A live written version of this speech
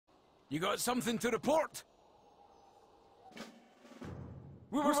You got something to report?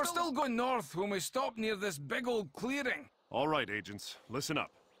 We were still going north when we stopped near this big old clearing. All right, agents, listen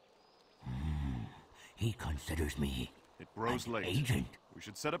up. He considers me It grows an late. agent. We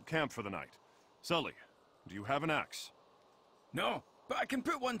should set up camp for the night. Sully, do you have an axe? No, but I can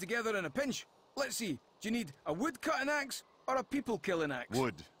put one together in a pinch. Let's see, do you need a wood-cutting axe or a people-killing axe?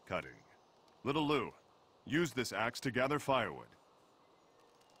 Wood cutting. Little Lou, use this axe to gather firewood.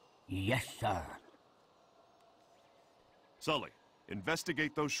 Yes, sir. Sully,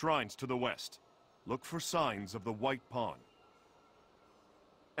 investigate those shrines to the west. Look for signs of the White Pawn.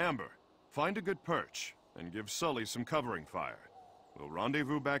 Amber, find a good perch and give Sully some covering fire. We'll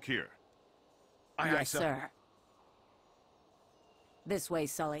rendezvous back here. Aye, aye, Yes, sir. This way,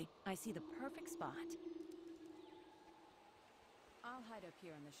 Sully. I see the perfect spot. I'll hide up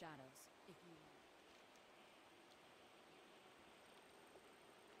here in the shadows, if you...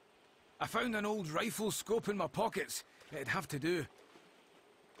 I found an old rifle scope in my pockets. It'd have to do.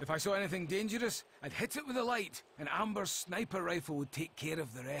 If I saw anything dangerous, I'd hit it with a light, and Amber's sniper rifle would take care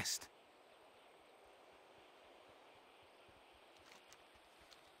of the rest.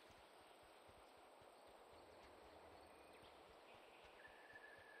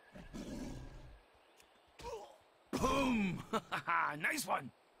 Boom! Nice one!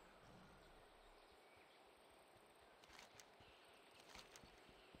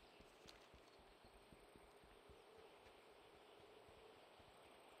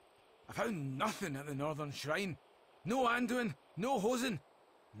 I found nothing at the Northern Shrine. No Anduin, no Hosen,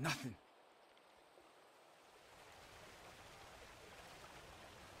 nothing.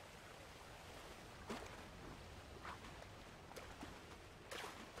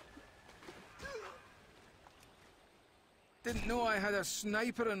 Didn't know I had a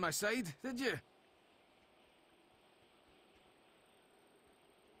sniper on my side, did you?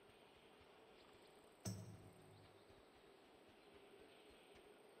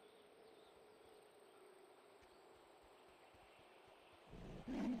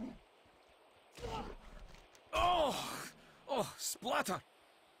 Oh, splatter!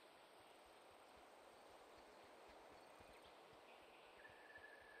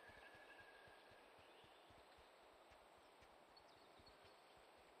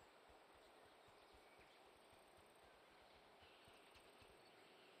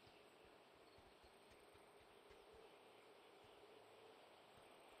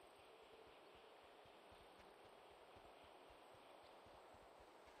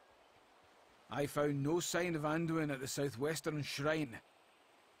 I found no sign of Anduin at the southwestern shrine.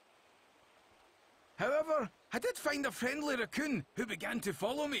 However, I did find a friendly raccoon who began to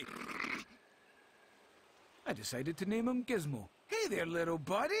follow me. I decided to name him Gizmo. Hey there, little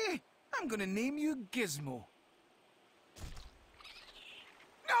buddy. I'm gonna name you Gizmo.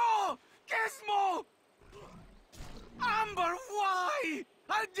 No! Gizmo! Amber, why?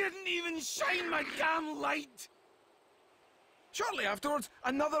 I didn't even shine my damn light! Shortly afterwards,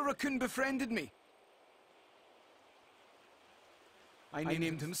 another raccoon befriended me. I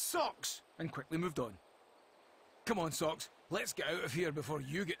named him Socks and quickly moved on. Come on, Socks, let's get out of here before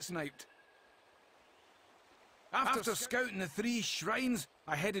you get sniped. After scouting the 3 shrines,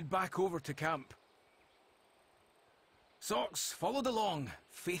 I headed back over to camp. Socks followed along,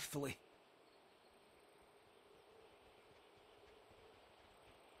 faithfully.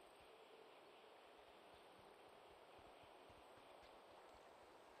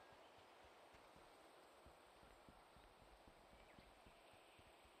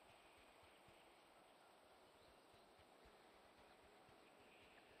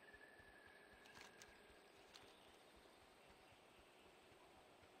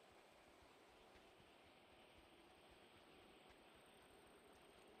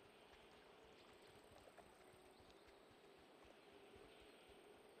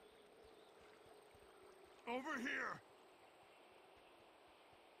 Over here!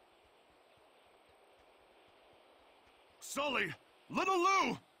 Sully! Little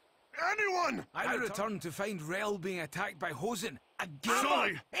Lou! Anyone! I returned to find Rel being attacked by Hosen. Again!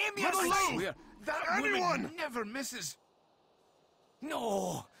 Sully! Amy, Little I Lou! swear, that Anyone! woman never misses.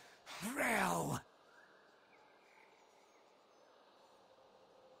 No! Rel!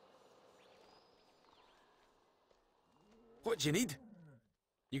 What do you need?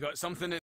 You got something in